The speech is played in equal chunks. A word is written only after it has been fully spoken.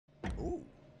Ooh.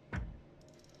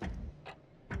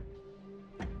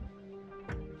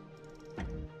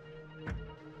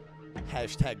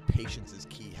 Hashtag patience is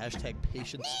key. Hashtag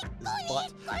patience is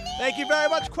butt. Thank you very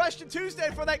much, Question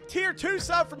Tuesday, for that tier 2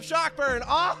 sub from Shockburn.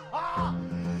 Ah,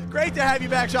 great to have you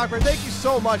back, Shockburn. Thank you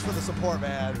so much for the support,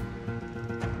 man.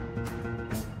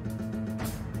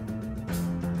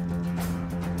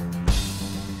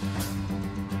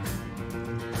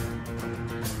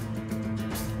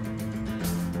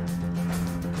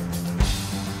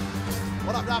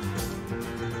 What up, Duff?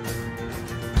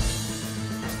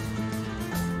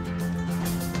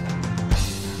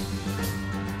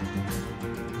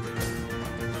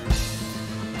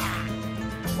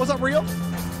 What's up, Real?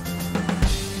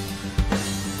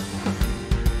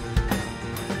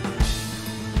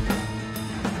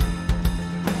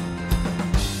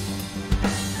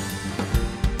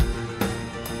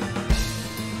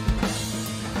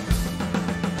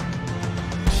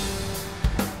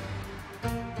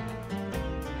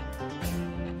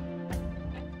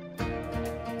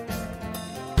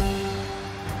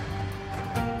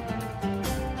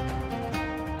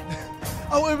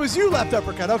 Oh, it was you, Left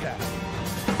Uppercut. Okay.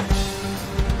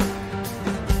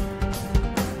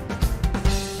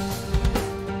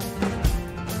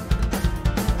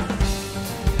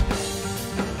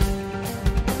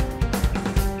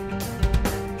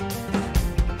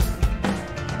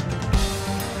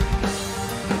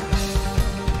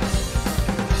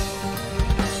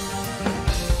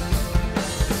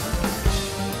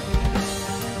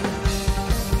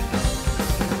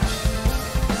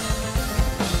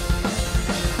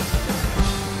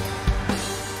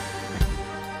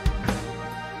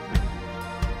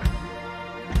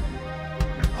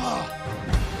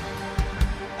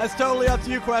 That's totally up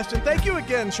to you, Question. Thank you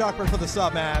again, Shockburn, for the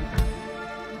sub, man.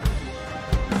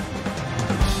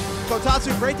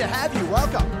 Kotatsu, great to have you.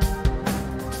 Welcome.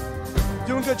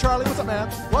 Doing good, Charlie. What's up,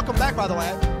 man? Welcome back, by the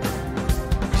way.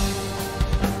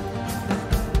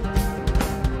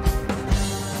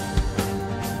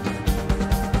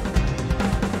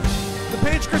 The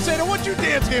Page Crusader, what you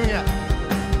dance gaming at?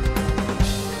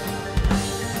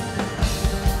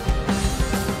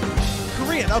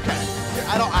 Korean, okay.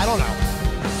 I don't know.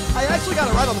 I actually got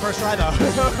it right on the first try, though.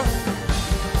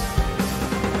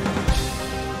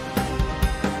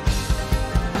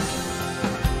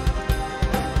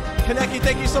 Kaneki,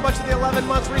 thank you so much for the 11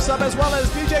 months resub, as well as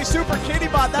DJ Super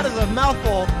Kittybot. That is a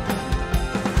mouthful.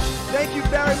 Thank you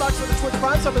very much for the Twitch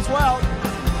Prime sub as well.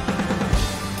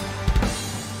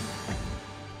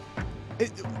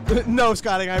 No,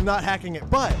 Scotty, I'm not hacking it,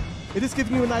 but it is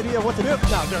giving you an idea of what to do.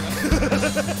 No,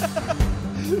 no.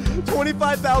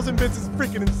 25,000 bits is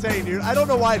freaking insane, dude. I don't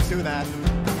know why it's doing that.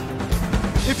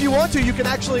 If you want to, you can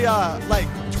actually like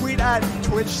tweet at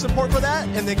Twitch support for that,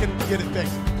 and they can get it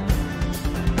fixed.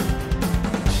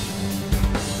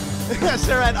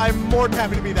 Sarah, I'm more than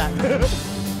happy to be that.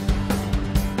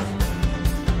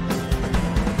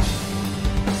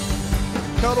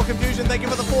 Total confusion. Thank you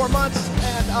for the 4 months.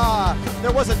 And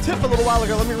there was a tip a little while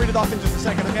ago. Let me read it off in just a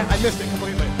second. Okay, I missed it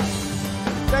completely.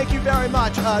 Thank you very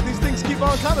much. These things keep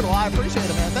on coming. Well, I appreciate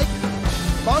it, man. Thank you.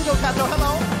 Bongo Kato,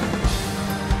 hello.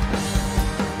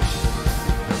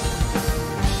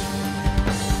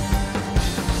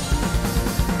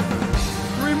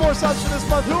 Three more subs for this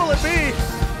month. Who will it be?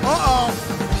 Uh-oh.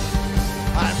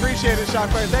 I appreciate it,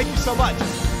 Shockfire. Thank you so much.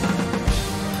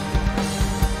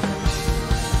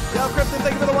 Yo, Krypton,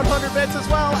 thank you for the 100 bits, as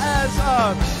well as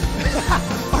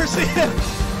RCN.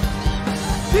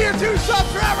 Tier 2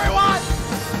 subs for everyone.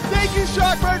 Thank you,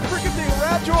 Shockbird, freaking being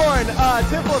Rapjorn,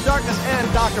 Temple of Darkness,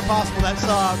 and Dr. Possible, that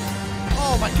sub.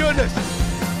 Oh my goodness.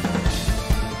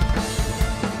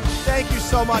 Thank you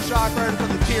so much, Shockbird, for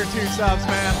the tier 2 subs,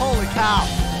 man. Holy cow.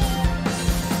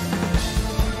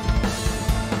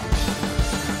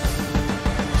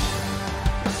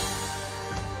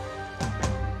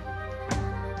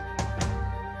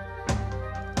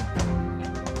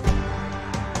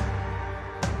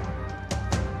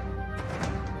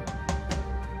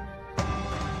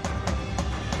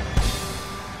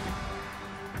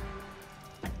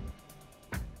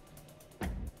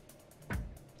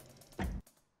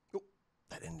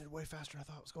 Faster than I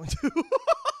thought it was going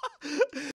to.